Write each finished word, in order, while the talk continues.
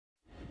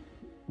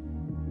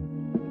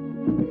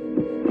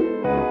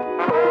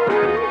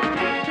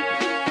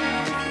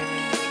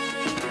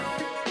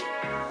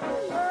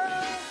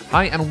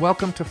Hi, and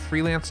welcome to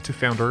Freelance to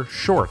Founder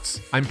Shorts.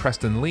 I'm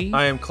Preston Lee.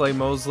 I am Clay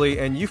Mosley,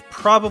 and you've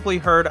probably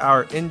heard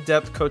our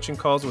in-depth coaching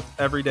calls with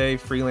everyday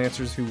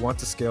freelancers who want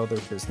to scale their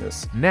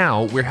business.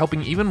 Now, we're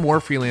helping even more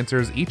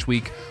freelancers each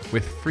week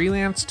with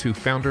Freelance to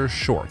Founder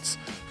Shorts,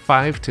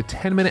 5 to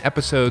 10 minute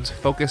episodes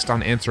focused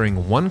on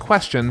answering one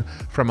question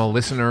from a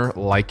listener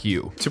like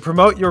you. To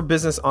promote your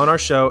business on our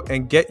show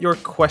and get your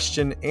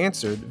question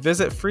answered,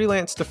 visit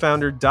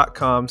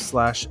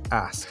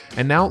freelancetofounder.com/ask.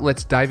 And now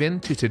let's dive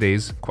into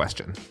today's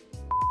question.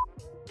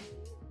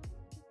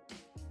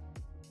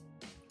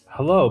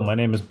 Hello, my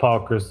name is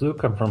Paul Chris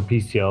Luke. I'm from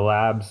PCL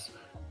Labs.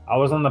 I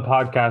was on the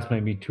podcast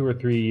maybe 2 or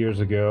 3 years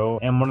ago,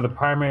 and one of the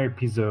primary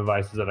pieces of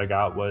advice that I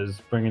got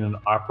was bringing an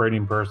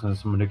operating person,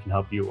 someone who can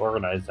help you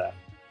organize that.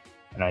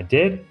 And I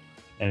did,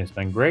 and it's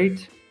been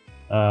great.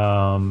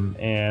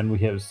 And we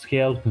have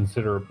scaled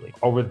considerably.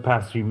 Over the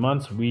past few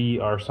months,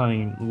 we are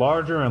signing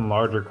larger and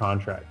larger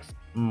contracts.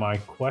 My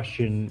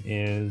question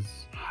is,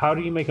 how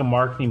do you make a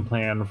marketing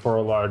plan for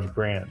a large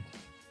brand?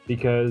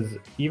 Because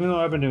even though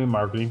I've been doing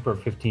marketing for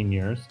 15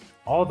 years,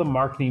 all the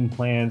marketing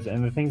plans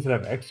and the things that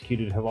I've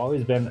executed have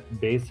always been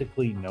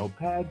basically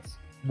notepads,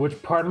 which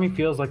part of me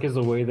feels like is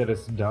the way that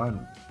it's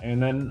done.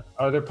 And then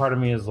other part of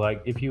me is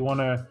like, if you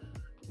want to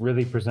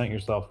really present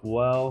yourself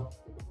well,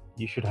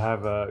 you should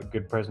have a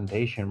good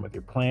presentation with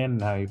your plan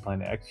and how you plan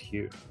to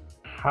execute.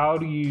 How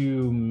do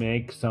you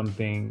make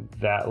something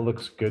that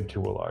looks good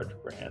to a large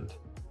brand?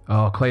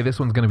 Oh, Clay, this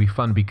one's going to be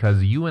fun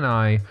because you and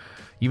I,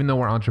 even though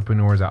we're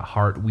entrepreneurs at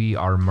heart, we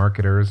are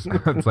marketers.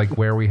 It's like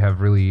where we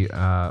have really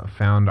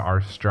found our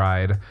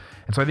stride.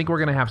 And so I think we're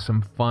going to have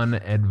some fun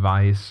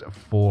advice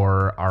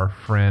for our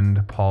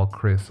friend Paul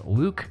Chris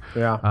Luke.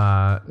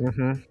 Yeah.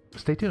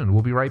 Stay tuned.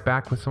 We'll be right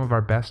back with some of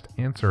our best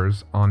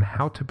answers on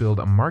how to build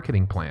a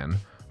marketing plan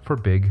for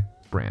big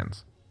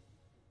brands.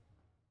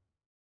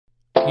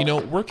 You know,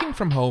 working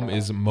from home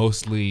is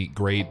mostly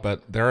great,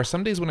 but there are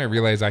some days when I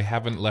realize I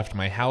haven't left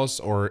my house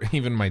or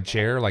even my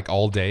chair like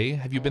all day.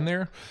 Have you been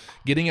there?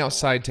 Getting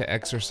outside to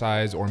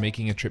exercise or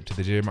making a trip to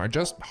the gym are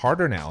just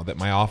harder now that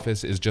my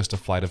office is just a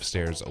flight of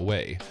stairs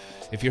away.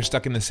 If you're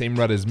stuck in the same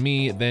rut as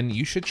me, then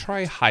you should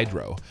try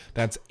Hydrow.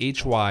 That's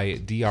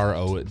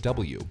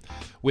HYDROW.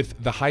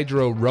 With the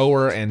Hydrow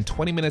rower and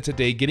 20 minutes a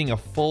day, getting a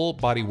full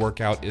body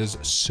workout is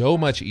so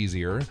much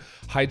easier.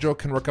 Hydrow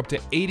can work up to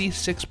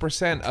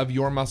 86% of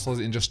your muscles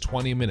in just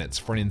 20 minutes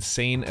for an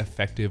insane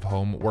effective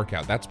home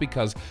workout. That's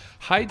because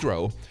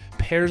Hydrow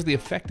pairs the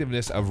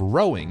effectiveness of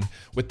rowing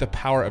with the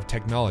power of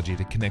technology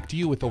to connect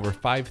you with over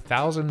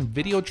 5,000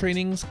 video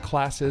trainings,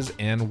 classes,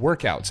 and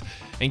workouts.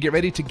 And get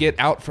ready to get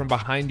out from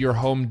behind your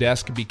home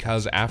desk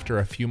because after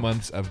a few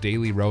months of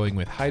daily rowing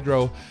with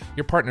Hydrow,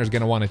 your partner's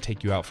going to want to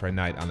take you out for a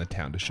night on the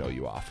town to show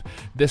you off.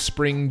 This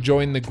spring,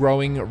 join the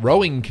growing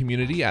rowing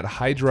community at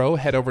Hydrow.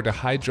 Head over to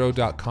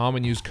hydrow.com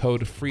and use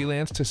code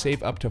FREELANCE to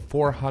save up to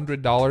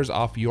 $400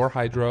 off your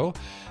Hydrow.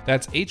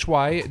 That's HYDROW.com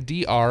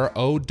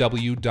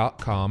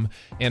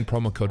and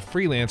promo code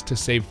FREELANCE to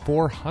save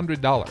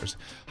 $400.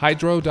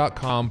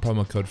 Hydrow.com,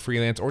 promo code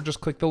FREELANCE, or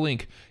just click the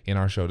link in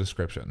our show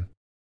description.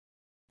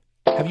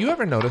 Have you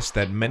ever noticed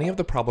that many of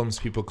the problems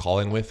people call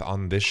in with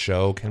on this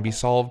show can be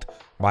solved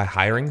by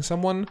hiring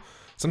someone?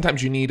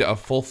 Sometimes you need a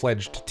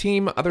full-fledged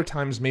team, other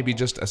times maybe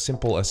just a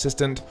simple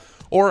assistant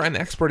or an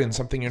expert in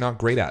something you're not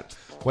great at.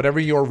 Whatever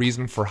your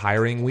reason for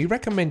hiring, we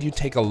recommend you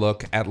take a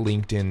look at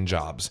LinkedIn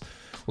Jobs.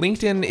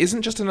 LinkedIn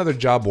isn't just another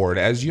job board.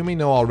 As you may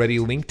know already,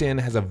 LinkedIn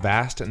has a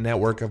vast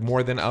network of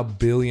more than 1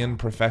 billion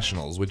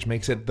professionals, which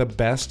makes it the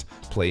best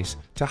place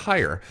to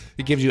hire.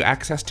 It gives you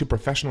access to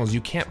professionals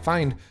you can't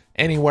find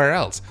anywhere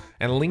else.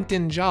 And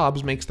LinkedIn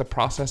Jobs makes the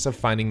process of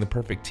finding the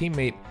perfect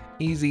teammate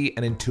easy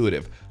and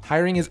intuitive.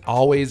 Hiring is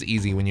always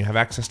easy when you have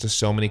access to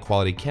so many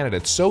quality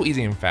candidates. So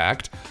easy, in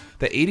fact,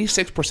 that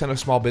 86% of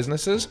small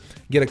businesses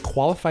get a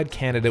qualified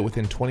candidate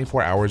within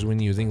 24 hours when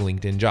using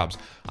LinkedIn Jobs.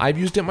 I've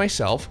used it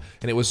myself,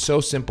 and it was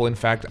so simple. In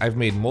fact, I've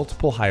made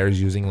multiple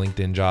hires using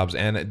LinkedIn Jobs.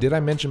 And did I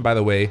mention, by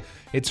the way,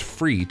 it's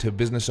free to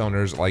business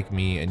owners like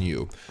me and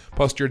you.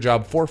 Post your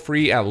job for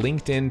free at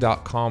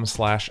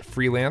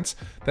linkedin.com/freelance.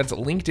 That's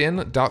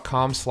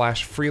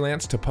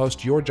linkedin.com/freelance to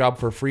post your job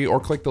for free, or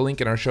click the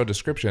link in our show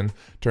description.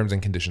 Terms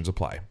and conditions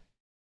apply.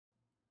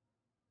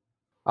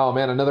 Oh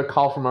man, another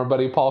call from our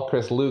buddy Paul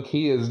Chris Luke.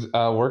 He is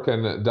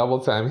working double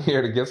time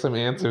here to get some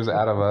answers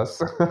out of us,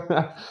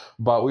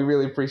 but we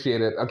really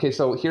appreciate it. Okay,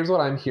 so here's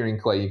what I'm hearing,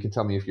 Clay. You can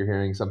tell me if you're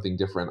hearing something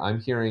different. I'm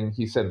hearing,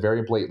 he said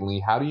very blatantly,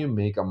 how do you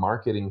make a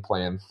marketing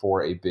plan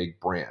for a big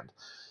brand?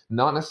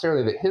 Not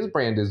necessarily that his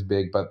brand is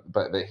big, but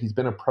that he's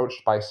been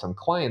approached by some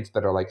clients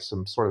that are like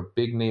some sort of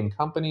big name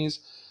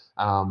companies,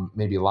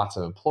 maybe lots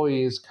of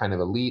employees, kind of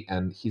elite,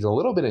 and he's a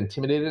little bit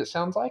intimidated, it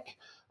sounds like.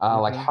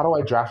 Like, how do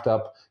I draft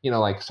up,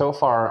 like so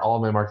far, all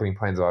of my marketing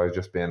plans have always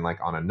just been like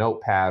on a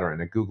notepad or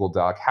in a Google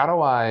Doc. How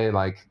do I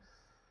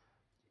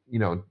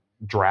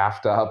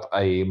draft up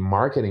a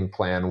marketing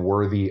plan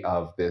worthy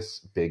of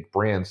this big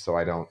brand so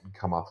I don't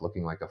come off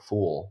looking like a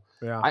fool?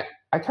 Yeah.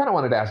 I kind of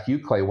wanted to ask you,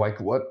 Clay, like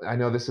what, I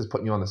know this is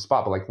putting you on the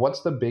spot, but like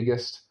what's the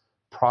biggest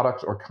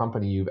product or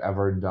company you've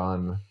ever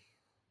done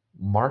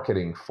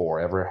marketing for?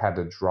 Ever had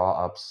to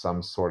draw up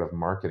some sort of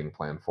marketing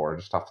plan for,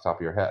 just off the top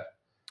of your head?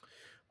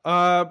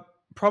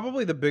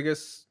 Probably the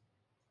biggest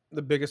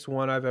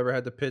one I've ever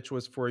had to pitch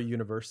was for a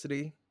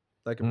university,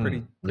 like a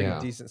pretty Yeah.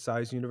 decent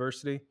sized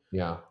university.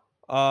 Yeah.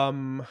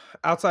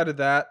 Outside of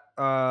that,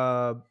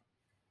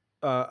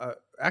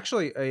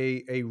 actually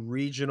a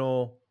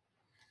regional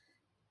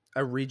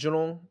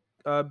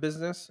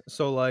business.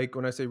 So like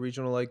when I say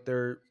regional, like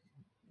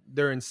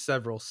they're in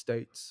several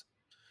states,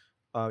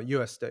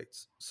 U.S.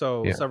 states.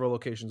 So Yeah. several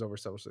locations over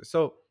several states.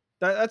 So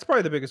that's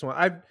probably the biggest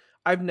one.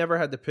 I've never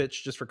had to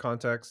pitch, just for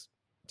context,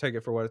 take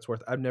it for what it's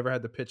worth. I've never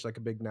had to pitch like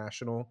a big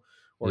national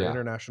or Yeah.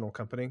 international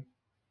company.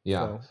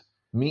 Yeah. So,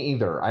 Me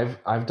either.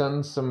 I've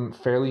done some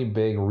fairly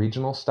big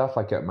regional stuff,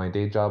 like at my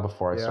day job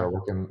before I Yeah. started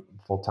working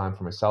full time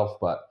for myself.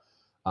 But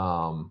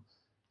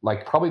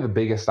like probably the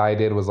biggest I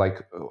did was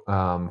like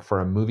for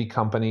a movie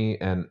company,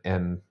 and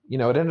it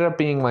ended up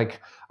being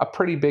like a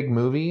pretty big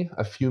movie,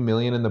 a few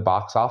million in the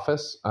box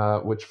office,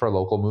 which for a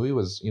local movie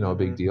was a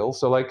big deal.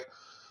 So like,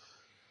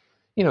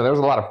 there was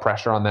a lot of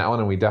pressure on that one,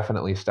 and we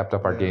definitely stepped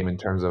up our Yeah. game in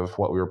terms of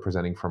what we were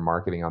presenting for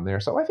marketing on there.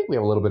 So I think we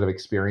have a little bit of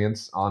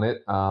experience on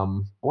it.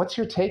 What's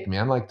your take,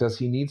 man? Like, does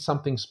he need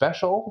something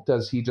special?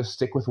 Does he just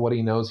stick with what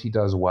he knows he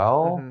does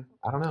well?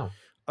 I don't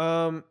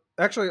know.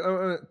 Actually, I'm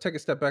gonna take a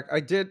step back.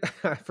 I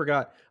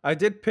forgot. I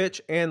did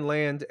pitch and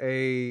land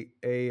a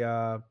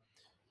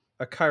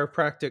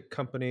chiropractic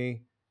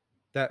company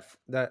that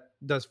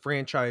does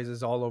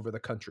franchises all over the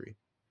country.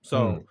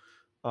 So,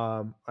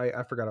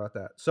 I forgot about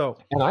that. So,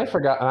 And I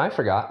forgot.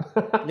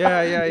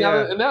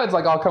 Yeah. Now it's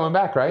like all coming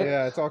back, right?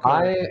 Yeah, it's all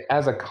coming back.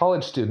 As a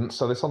college student,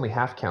 so this only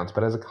half counts,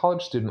 but as a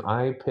college student,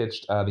 I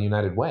pitched the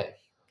United Way.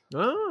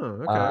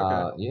 Oh,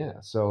 okay.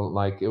 Yeah. So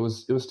like it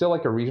was still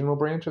like a regional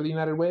branch of the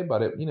United Way,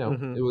 but it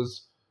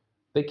was,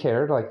 they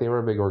cared, like they were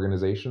a big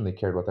organization. They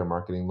cared what their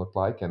marketing looked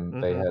like,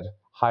 and they had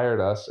hired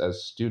us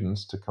as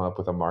students to come up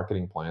with a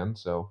marketing plan.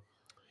 So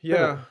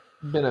Yeah.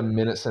 been a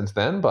minute since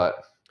then, but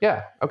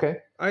yeah, okay.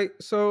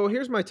 So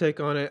here's my take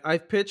on it.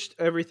 I've pitched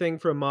everything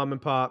from mom and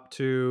pop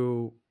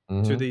to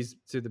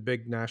the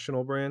big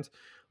national brands.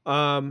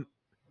 And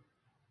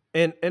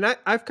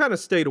I've kind of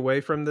stayed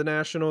away from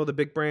the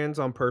big brands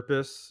on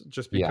purpose,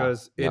 just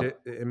because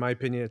in my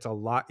opinion, it's a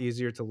lot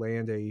easier to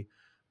land a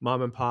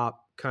mom and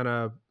pop kind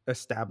of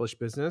established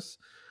business.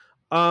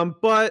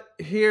 But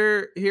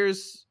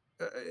here's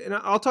and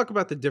I'll talk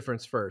about the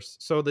difference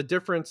first. So the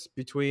difference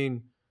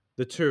between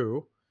the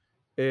two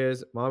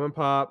is mom and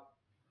pop.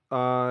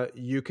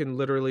 You can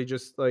literally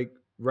just like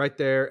right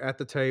there at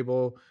the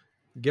table,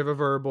 give a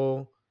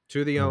verbal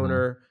to the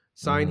owner,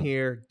 sign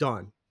here,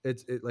 done.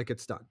 It's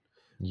done.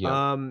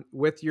 Yep.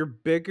 With your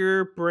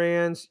bigger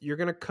brands, you're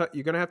gonna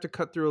have to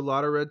cut through a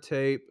lot of red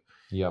tape.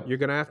 Yep. You're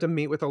gonna have to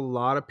meet with a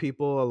lot of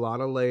people, a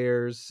lot of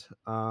layers,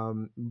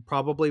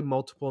 probably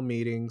multiple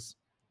meetings.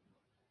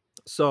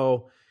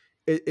 So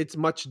it's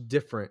much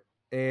different,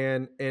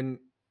 and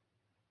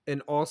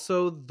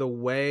also the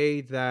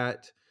way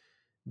that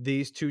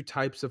these two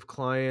types of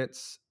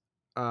clients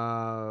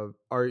are,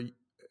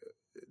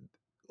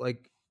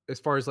 like, as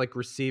far as like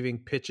receiving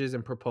pitches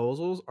and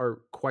proposals,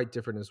 are quite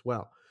different as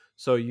well.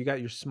 So you got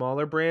your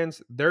smaller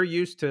brands, they're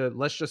used to,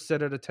 let's just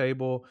sit at a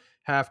table,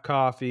 have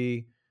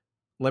coffee,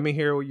 let me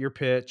hear your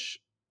pitch,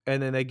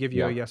 and then they give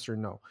you a yes or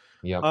no.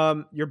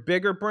 Yep. Your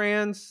bigger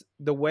brands,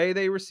 the way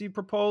they receive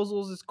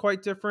proposals is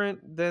quite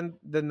different than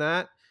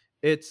that.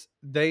 It's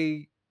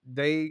they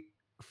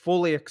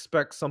fully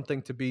expect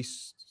something to be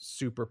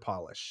super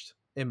polished,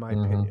 in my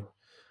opinion.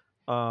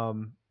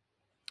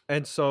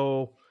 And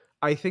so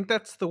I think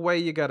that's the way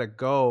you got to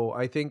go.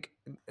 I think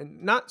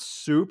not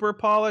super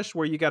polished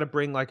where you got to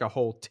bring like a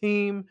whole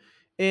team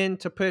in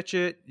to pitch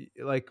it,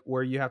 like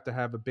where you have to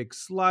have a big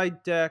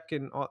slide deck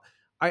and all.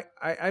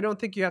 I don't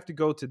think you have to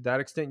go to that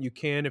extent. You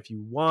can if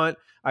you want.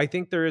 I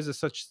think there is a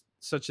such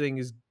thing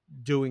as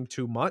doing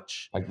too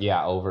much. Like,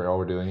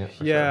 overdoing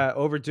it.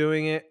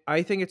 Overdoing it.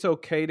 I think it's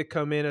okay to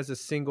come in as a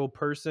single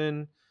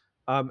person,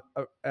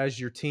 as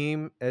your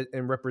team,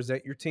 and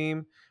represent your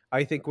team.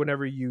 I think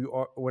whenever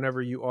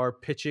you are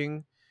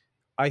pitching,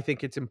 I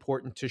think it's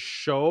important to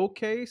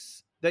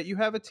showcase that you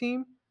have a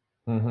team,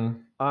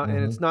 and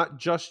it's not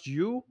just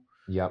you.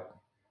 Yep.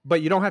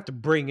 But you don't have to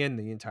bring in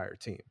the entire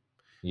team.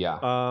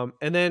 Yeah.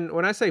 And then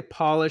when I say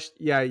polished,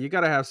 you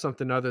got to have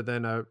something other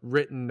than a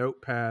written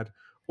notepad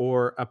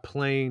or a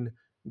plain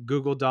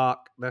Google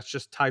Doc that's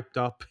just typed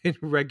up in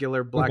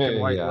regular black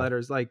and white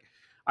letters. Like,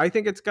 I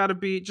think it's got to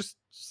be just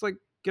like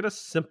get a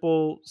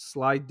simple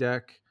slide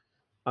deck.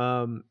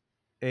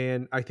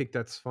 And I think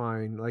that's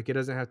fine. Like, it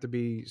doesn't have to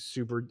be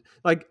super,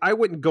 like, I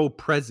wouldn't go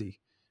Prezi.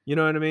 You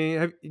know what I mean?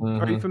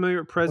 Are you familiar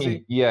with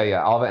Prezi?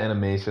 Yeah. All the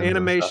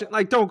animation.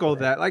 Like, don't go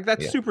that. Like,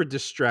 that's super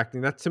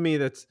distracting. That, to me,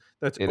 that's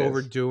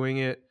overdoing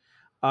it.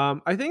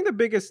 I think the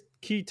biggest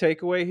key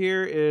takeaway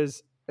here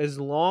is, as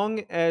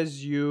long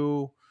as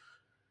you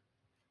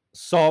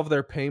solve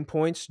their pain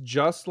points,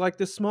 just like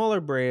the smaller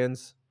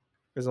brands,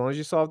 as long as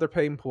you solve their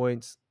pain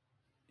points,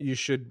 you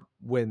should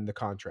win the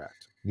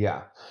contract.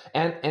 Yeah.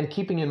 And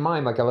keeping in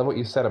mind, like I love what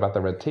you said about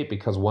the red tape,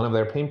 because one of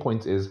their pain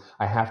points is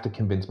I have to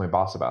convince my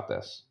boss about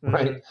this,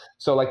 right? Mhm.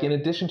 So like in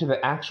addition to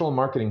the actual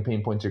marketing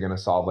pain points you're going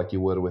to solve like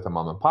you would with a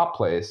mom and pop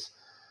place,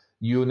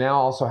 you now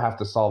also have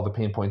to solve the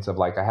pain points of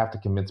like I have to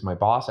convince my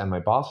boss and my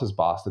boss's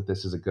boss that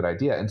this is a good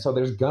idea. And so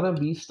there's going to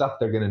be stuff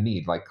they're going to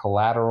need, like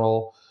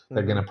collateral,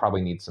 they're going Mhm. to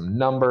probably need some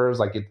numbers,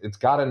 like it's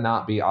got to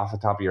not be off the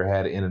top of your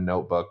head in a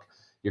notebook.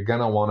 You're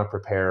going to want to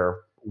prepare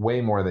way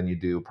more than you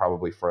do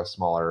probably for a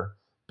smaller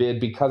bid,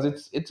 because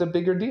it's a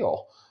bigger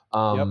deal.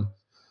 Yep.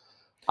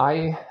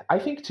 I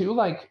think too,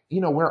 like,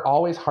 we're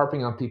always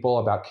harping on people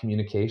about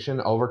communication,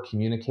 over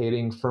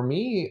communicating. For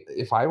me,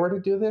 if I were to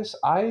do this,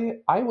 I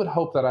would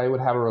hope that I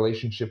would have a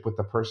relationship with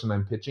the person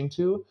I'm pitching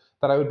to,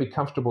 that I would be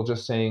comfortable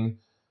just saying,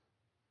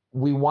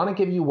 we want to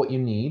give you what you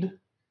need.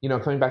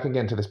 Coming back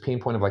again to this pain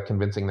point of like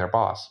convincing their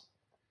boss.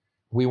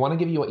 We want to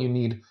give you what you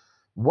need.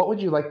 What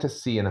would you like to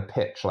see in a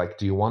pitch? Like,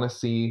 do you want to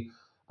see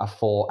a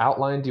full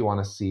outline? Do you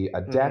want to see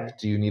a Mhm. deck?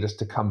 Do you need us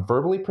to come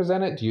verbally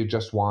present it? Do you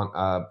just want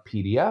a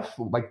PDF?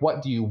 Like,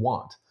 what do you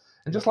want?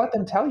 And Yep. just let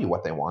them tell you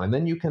what they want. And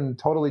then you can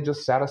totally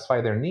just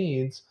satisfy their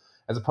needs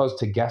as opposed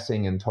to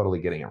guessing and totally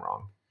getting it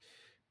wrong.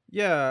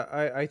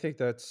 Yeah, I think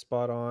that's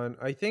spot on.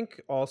 I think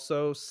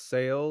also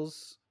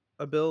sales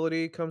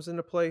ability comes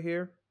into play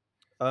here.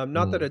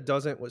 Not that Mm, it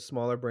doesn't with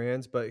smaller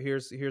brands, but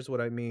here's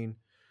what I mean.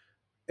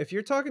 If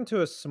you're talking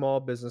to a small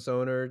business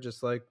owner,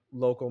 just like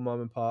local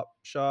mom and pop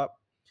shop,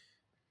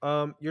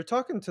 you're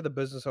talking to the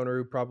business owner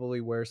who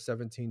probably wears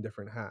 17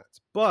 different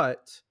hats.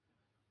 But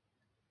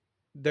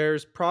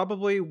there's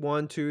probably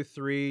one, two,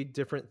 three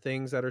different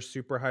things that are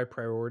super high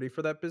priority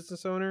for that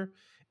business owner.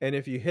 And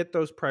if you hit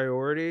those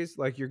priorities,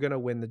 like you're gonna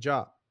win the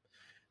job.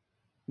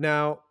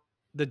 Now,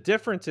 the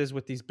difference is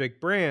with these big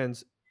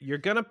brands, you're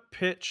going to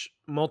pitch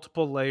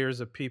multiple layers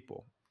of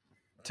people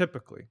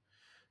typically.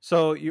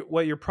 So,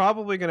 what you're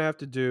probably going to have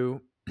to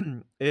do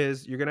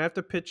is you're going to have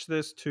to pitch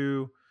this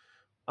to,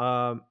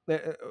 let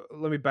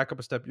me back up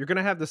a step. You're going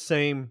to have the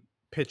same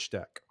pitch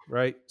deck,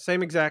 right?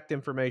 Same exact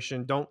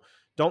information.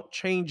 Don't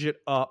change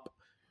it up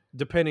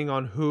depending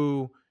on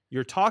who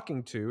you're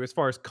talking to as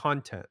far as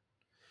content.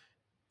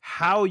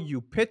 How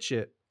you pitch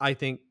it, I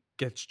think,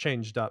 gets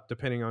changed up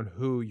depending on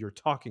who you're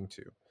talking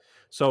to.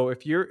 So if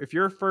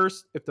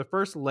the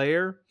first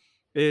layer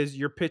is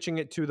you're pitching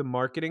it to the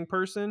marketing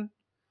person,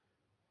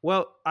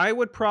 well, I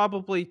would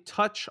probably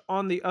touch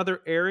on the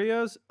other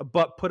areas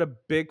but put a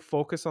big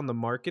focus on the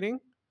marketing.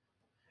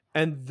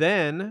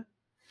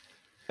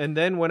 And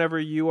then whenever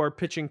you are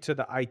pitching to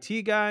the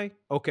IT guy,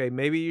 okay,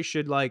 maybe you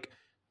should like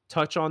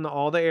touch on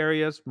all the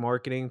areas,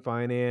 marketing,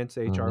 finance,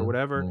 HR, mhm,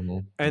 whatever,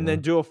 mhm, and then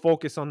mhm. do a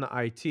focus on the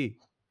IT.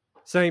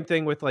 Same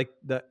thing with like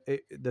the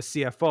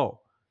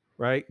CFO,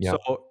 right? So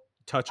Yep.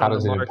 touch How on the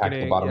does it impact the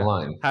marketing. bottom Yeah.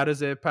 line? How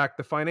does it impact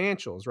the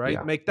financials, right?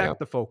 Yeah. Make Yep. that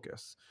the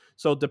focus.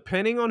 So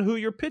depending on who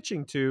you're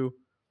pitching to,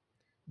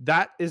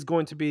 that is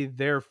going to be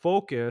their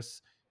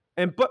focus.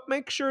 And but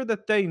make sure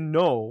that they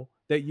know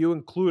that you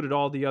included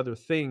all the other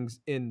things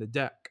in the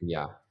deck.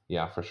 Yeah,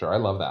 yeah, for sure. I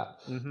love that.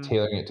 Hmm.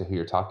 Tailoring it to who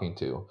you're talking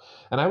to.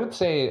 And I would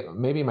say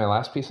maybe my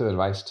last piece of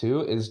advice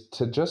too is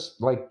to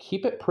just like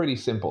keep it pretty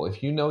simple.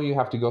 If you know you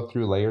have to go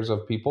through layers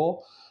of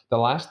people, the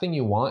last thing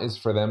you want is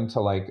for them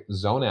to like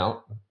zone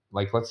out.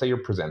 Like, let's say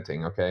you're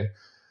presenting, okay?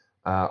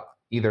 uh,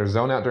 Either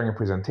zone out during a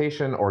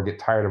presentation or get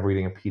tired of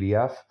reading a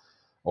PDF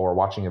or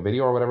watching a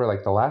video or whatever.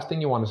 Like the last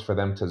thing you want is for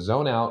them to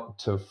zone out,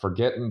 to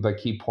forget the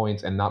key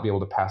points and not be able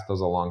to pass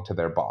those along to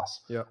their boss.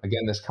 Yep.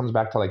 Again, this comes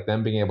back to like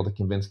them being able to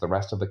convince the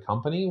rest of the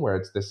company, where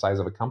it's this size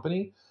of a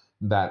company,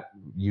 that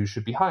you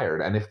should be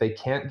hired. And if they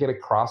can't get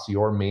across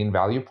your main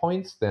value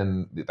points,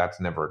 then that's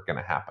never going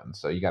to happen.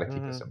 So you got to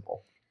keep it Hmm.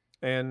 simple.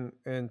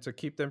 And to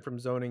keep them from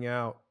zoning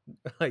out,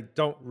 like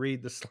don't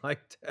read the slide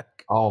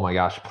deck. Oh my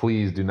gosh,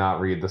 please do not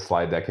read the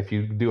slide deck. If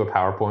you do a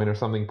PowerPoint or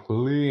something,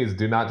 please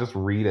do not just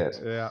read it.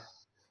 Yeah.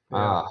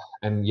 Yeah.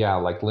 And yeah,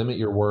 like limit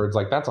your words.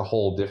 Like that's a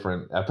whole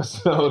different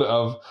episode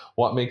of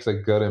what makes a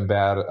good and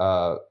bad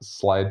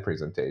slide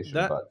presentation.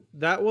 That But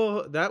that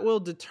will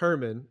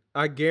determine,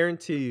 I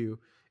guarantee you,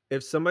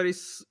 if somebody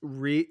is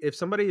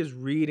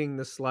reading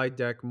the slide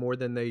deck more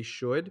than they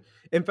should.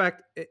 In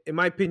fact, in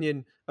my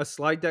opinion, a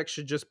slide deck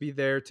should just be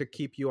there to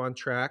keep you on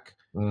track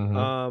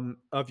mhm,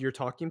 of your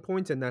talking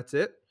points, and that's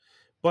it.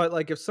 But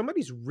like if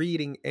somebody's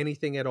reading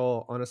anything at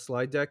all on a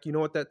slide deck, you know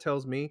what that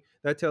tells me?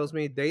 That tells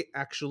me they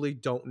actually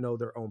don't know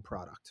their own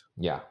product.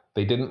 yeah,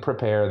 they didn't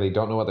prepare. They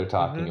don't know what they're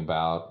talking Hmm.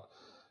 about,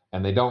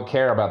 and they don't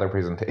care about their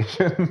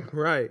presentation.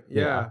 Right.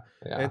 Yeah, Yeah.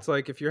 And yeah, it's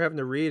like if you're having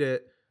to read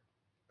it,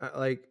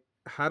 like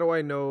how do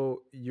I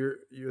know you're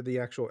the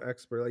actual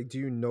expert? Like, do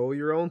you know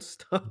your own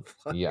stuff?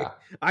 yeah, Like,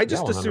 I yeah,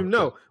 just one hundred assume percent.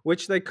 no,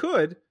 which they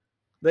could.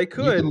 They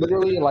You could could.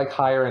 literally like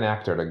hire an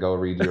actor to go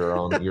read your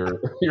own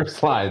your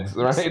slides,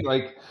 right?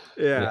 Like,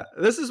 yeah, Yeah,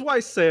 this is why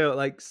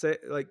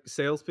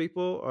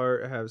salespeople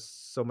are have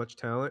so much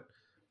talent.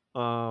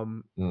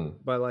 Um, mm,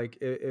 but like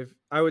if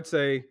I would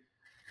say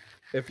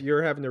if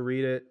you're having to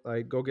read it,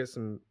 like go get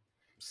some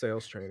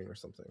sales training or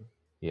something.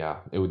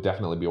 yeah, it would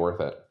definitely be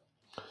worth it.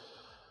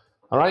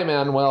 All right,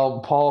 man. Well,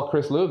 Paul,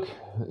 Chris, Luke,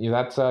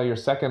 that's your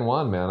second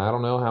one, man. I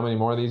don't know how many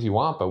more of these you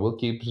want, but we'll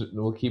keep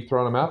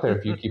throwing them out there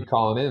if you keep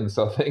calling in.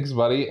 So thanks,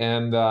 buddy.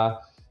 And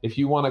if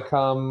you want to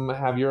come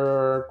have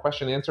your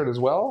question answered as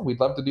well, we'd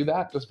love to do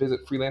that. Just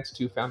visit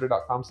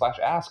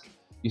freelance2founder.com/ask.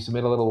 You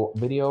submit a little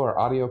video or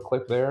audio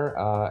clip there,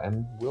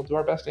 and we'll do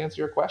our best to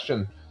answer your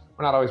question.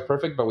 We're not always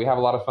perfect, but we have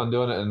a lot of fun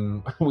doing it,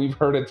 and we've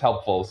heard it's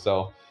helpful.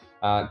 So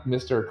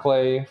Mr.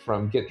 Clay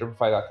from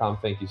GetDripify.com,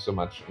 thank you so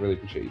much. Really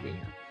appreciate you being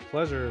here.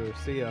 Pleasure.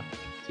 See ya.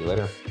 See you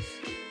later.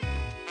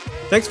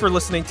 Thanks for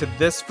listening to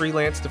this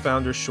Freelance to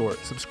Founder short.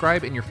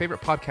 Subscribe in your favorite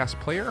podcast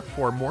player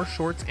for more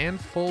shorts and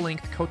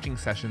full-length coaching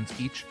sessions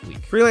each week.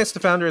 Freelance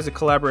to Founder is a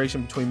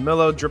collaboration between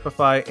Millo,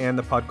 Dripify, and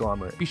the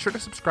Podglomerate. Be sure to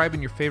subscribe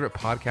in your favorite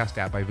podcast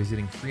app by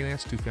visiting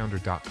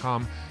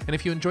freelance2founder.com. And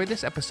if you enjoyed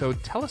this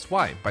episode, tell us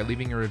why by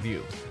leaving a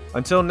review.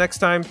 Until next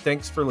time,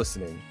 thanks for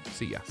listening.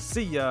 See ya.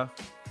 See ya.